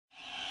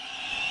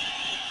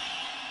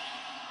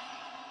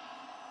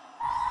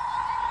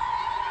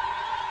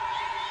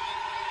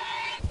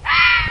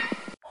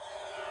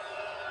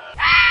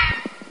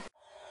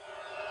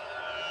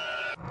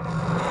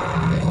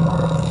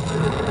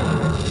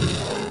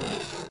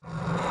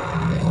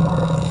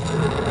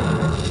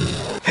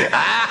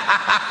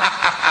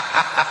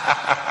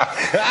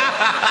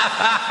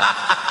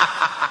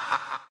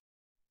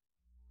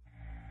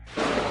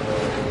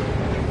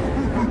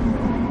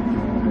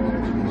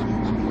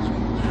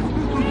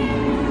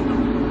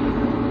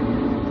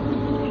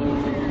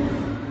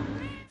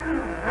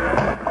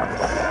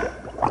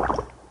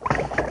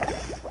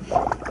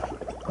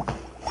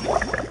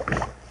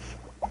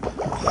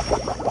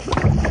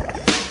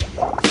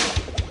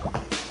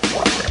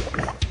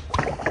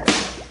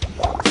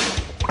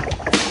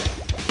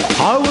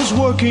I was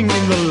working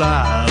in the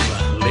lab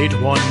late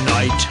one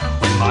night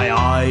when my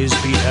eyes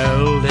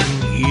beheld an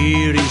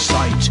eerie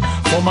sight.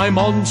 For my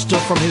monster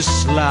from his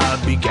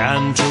slab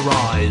began to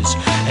rise,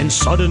 and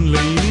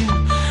suddenly,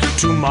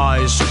 to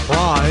my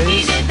surprise,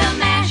 he did the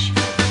mash.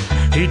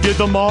 He did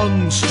the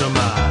monster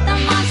mash.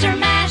 The monster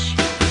mash.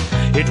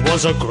 It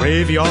was a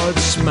graveyard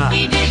smash.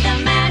 He did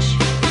the mash.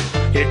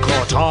 It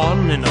caught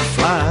on in a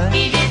flash.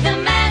 He did the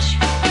mash.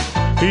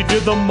 He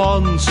did the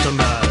monster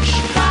mash.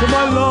 From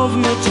my love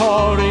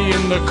Natari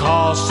in the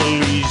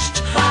castle east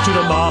to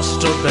the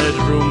master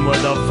bedroom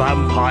where the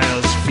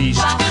vampires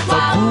feast. The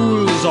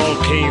ghouls all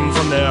came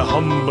from their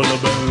humble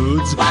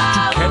abodes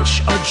to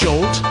catch a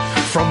jolt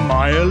from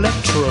my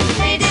electrode.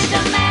 They did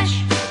the mash.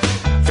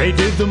 They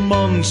did the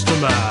monster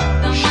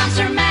mash. The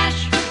monster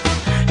mash.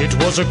 It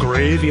was a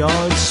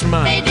graveyard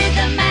smash. They did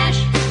the mash.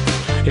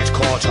 It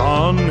caught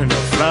on in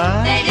a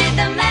flash. They did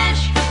the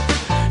mash.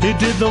 It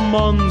did the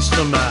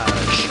monster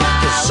mash.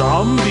 The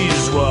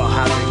zombies were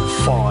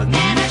having fun.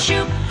 And a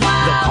shoot.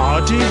 The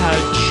party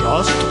had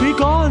just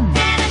begun.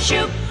 And a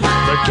shoot.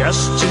 The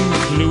guests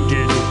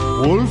included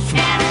And a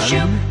Wolfman,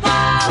 shoot.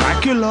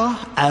 Dracula,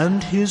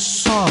 and his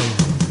son.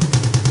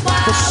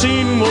 The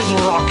scene was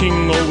rocking,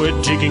 oh,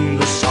 we're digging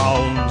the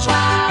sounds.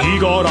 He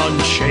got on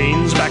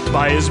chains backed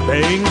by his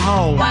baying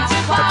hounds.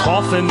 The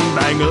coffin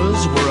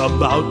bangers were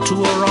about to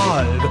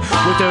arrive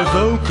with their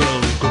vocal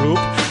group,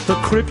 the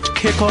Crypt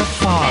Kicker They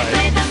Five.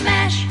 played the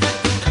mash.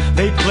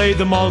 They played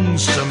the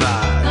monster The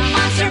mash,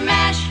 monster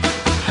mash.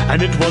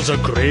 and it was a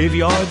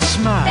graveyard They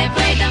smash.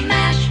 played the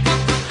mash.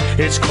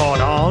 It's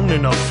caught on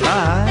in a They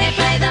flash.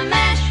 played the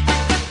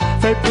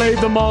mash. They played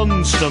the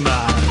monster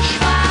mash.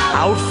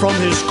 Out from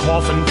his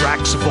coffin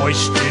Drax's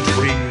voice did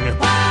ring.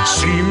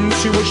 Seems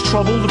he was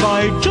troubled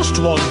by just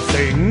one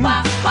thing.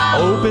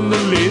 Opened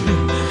the lid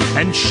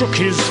and shook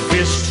his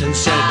fist and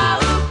said,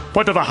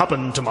 "Whatever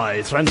happened to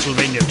my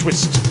Transylvania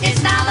twist?"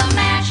 It's now the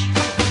mash.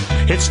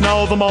 It's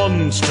now the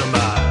monster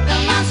mash.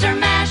 The monster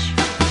mash.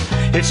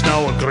 It's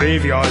now a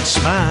graveyard It's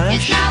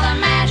smash. now the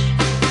mash.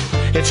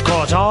 It's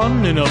caught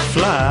on in a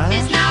flash.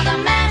 It's now the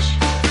mash.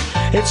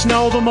 It's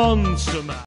now the monster mash.